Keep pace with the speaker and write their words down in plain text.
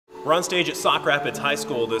We're on stage at Sauk Rapids High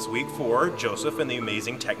School this week for Joseph and the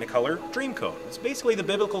Amazing Technicolor Dreamcoat. It's basically the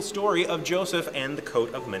biblical story of Joseph and the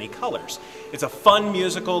coat of many colors. It's a fun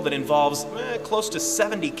musical that involves close to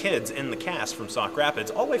 70 kids in the cast from Sauk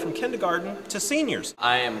Rapids, all the way from kindergarten to seniors.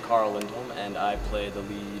 I am Carl Lindholm and I play the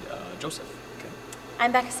lead Joseph. Okay.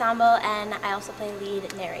 I'm Becca Sambo and I also play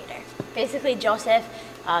lead narrator. Basically Joseph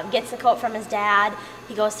gets the coat from his dad.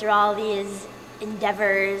 He goes through all these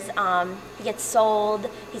endeavors, he gets sold,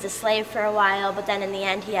 he's a slave for a while, but then in the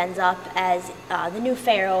end he ends up as the new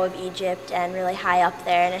pharaoh of Egypt and really high up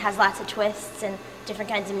there, and it has lots of twists and different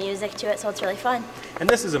kinds of music to it, so it's really fun. And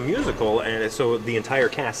this is a musical, and so the entire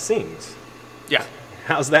cast sings. Yeah.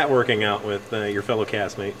 How's that working out with your fellow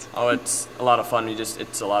castmates? Oh, it's a lot of fun.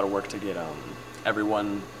 It's a lot of work to get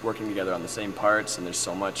everyone working together on the same parts, and there's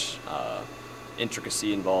so much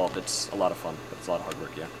intricacy involved. It's a lot of fun, but it's a lot of hard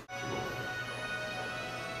work, yeah.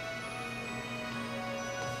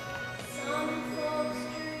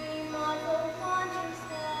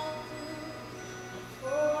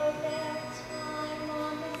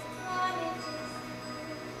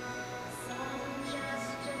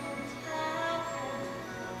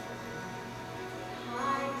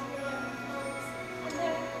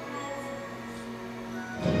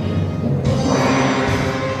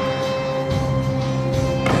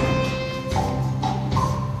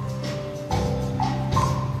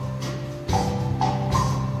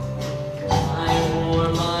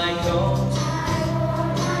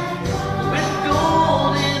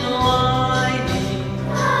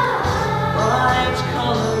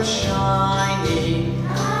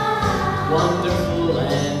 Wonderful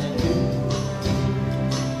and new,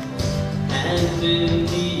 and in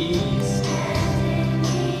the east,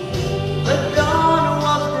 the dawn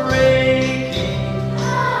was breaking,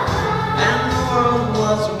 and the world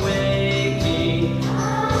was waking.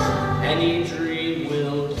 Any dream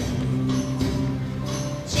will do.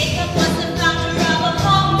 Jacob was the founder of a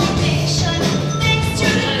home nation, thanks to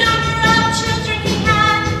the number of children he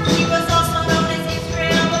had. He was also known as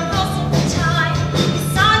Israel, the rose of the time. His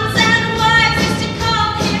sons and wives used to call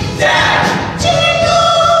him Dad.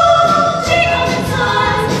 Jacob, Jacob and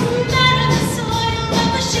sons, man of the soil of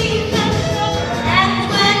the sheep and goat. And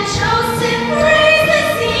when Joseph raised the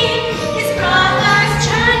scene, his brothers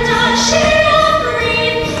turned on shade of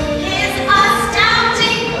green. His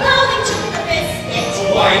astounding clothing took the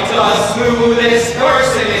biscuit. Quite the smoothest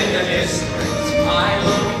person in the district. I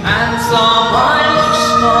look handsome, I look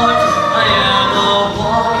smart. I am a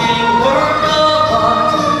walking work of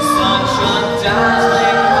art. Such a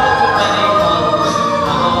dazzling coat of many colors.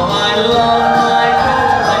 How I love my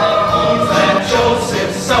coat of many colors. And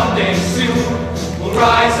Joseph someday soon will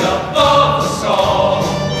rise above the storm.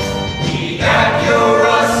 The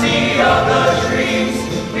accuracy of the dreams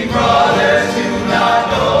we brothers do not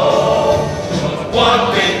know. But one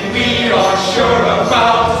thing we are sure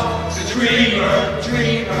about: the dreamer,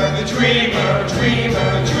 dreamer, the dreamer,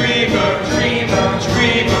 dreamer, dreamer, dreamer,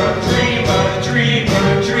 dreamer, dreamer, dreamer,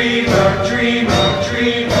 dreamer, dreamer,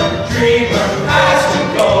 dreamer, dreamer has to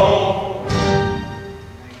go.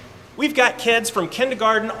 We've got kids from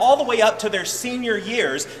kindergarten all the way up to their senior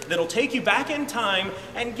years that'll take you back in time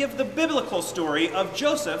and give the biblical story of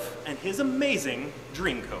Joseph and his amazing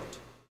dreamcoat.